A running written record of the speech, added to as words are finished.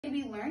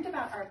We learned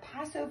about our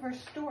Passover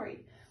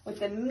story with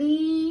the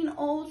mean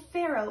old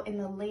Pharaoh in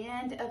the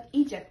land of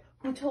Egypt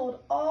who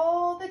told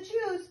all the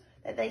Jews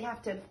that they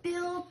have to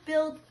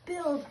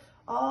build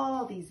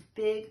all these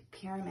big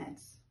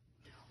pyramids.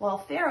 Well,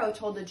 Pharaoh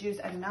told the Jews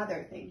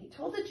another thing. He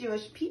told the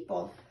Jewish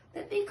people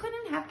that they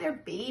couldn't have their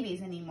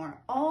babies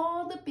anymore.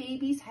 All the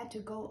babies had to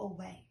go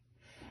away.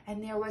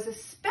 And there was a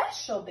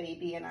special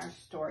baby in our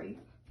story,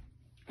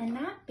 and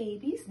that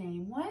baby's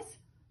name was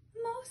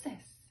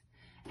Moses.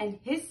 And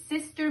his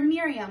sister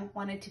Miriam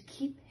wanted to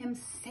keep him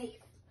safe.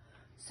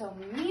 So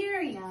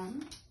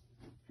Miriam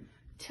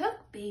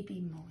took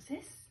baby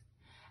Moses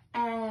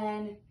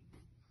and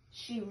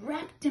she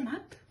wrapped him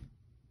up.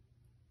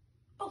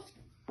 Oh,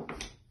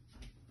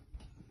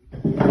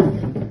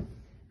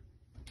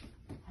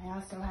 I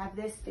also have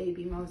this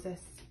baby Moses.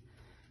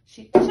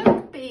 She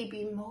took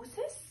baby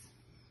Moses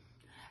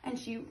and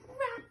she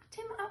wrapped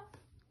him up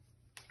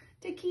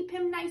to keep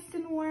him nice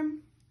and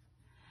warm.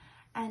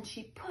 And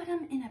she put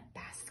him in a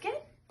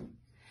basket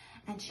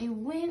and she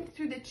went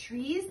through the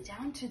trees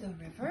down to the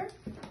river.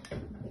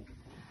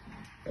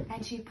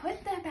 And she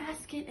put the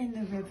basket in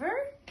the river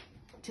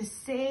to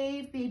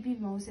save baby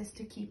Moses,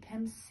 to keep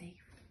him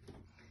safe.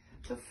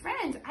 So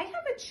friends, I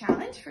have a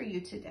challenge for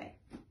you today.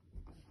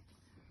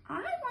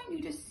 I want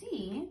you to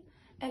see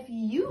if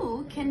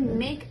you can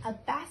make a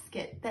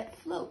basket that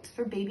floats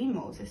for baby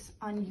Moses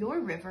on your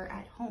river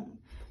at home.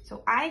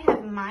 So I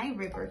have my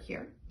river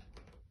here.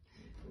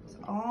 It's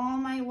all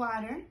my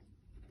water.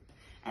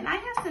 And I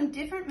have some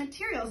different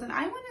materials and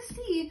I want to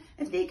see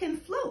if they can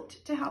float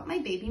to help my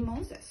baby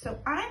Moses. So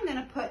I'm going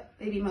to put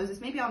baby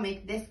Moses, maybe I'll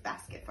make this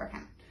basket for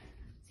him.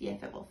 See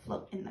if it will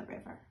float in the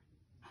river.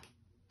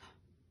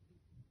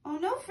 Oh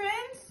no,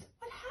 friends,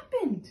 what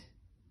happened?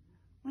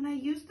 When I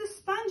used the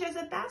sponge as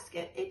a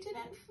basket, it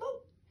didn't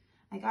float.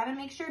 I got to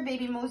make sure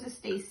baby Moses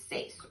stays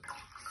safe.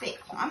 So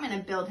I'm going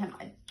to build him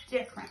a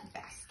different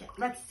basket.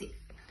 Let's see.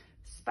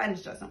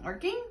 Sponge doesn't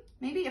working.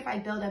 Maybe if I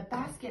build a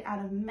basket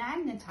out of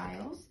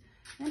magnetiles,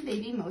 then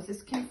baby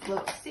Moses can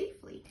float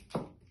safely.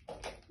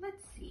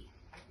 Let's see.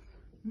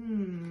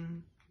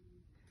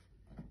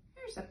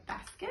 Here's a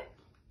basket.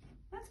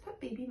 Let's put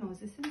baby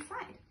Moses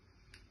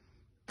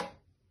inside.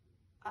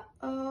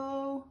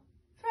 Uh-oh.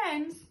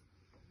 Friends,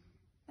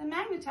 the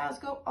magnetiles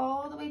go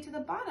all the way to the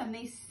bottom.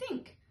 They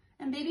sink,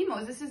 and baby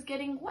Moses is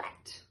getting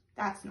wet.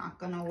 That's not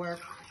gonna work.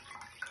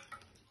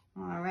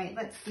 All right,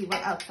 let's see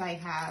what else I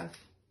have.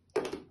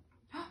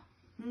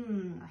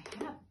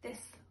 I have this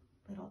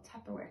little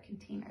Tupperware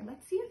container.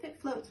 Let's see if it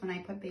floats when I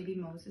put baby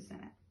Moses in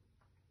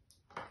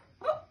it.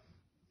 Oh,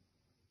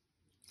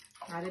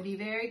 gotta be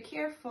very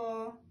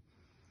careful.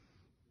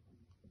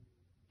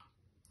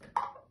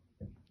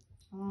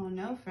 Oh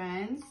no,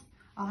 friends.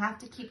 I'll have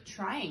to keep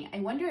trying. I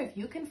wonder if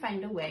you can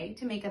find a way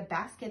to make a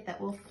basket that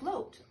will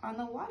float on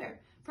the water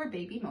for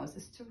baby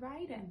Moses to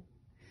ride in.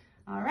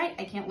 All right,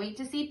 I can't wait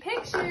to see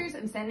pictures.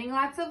 I'm sending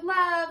lots of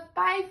love.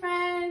 Bye,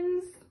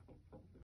 friends.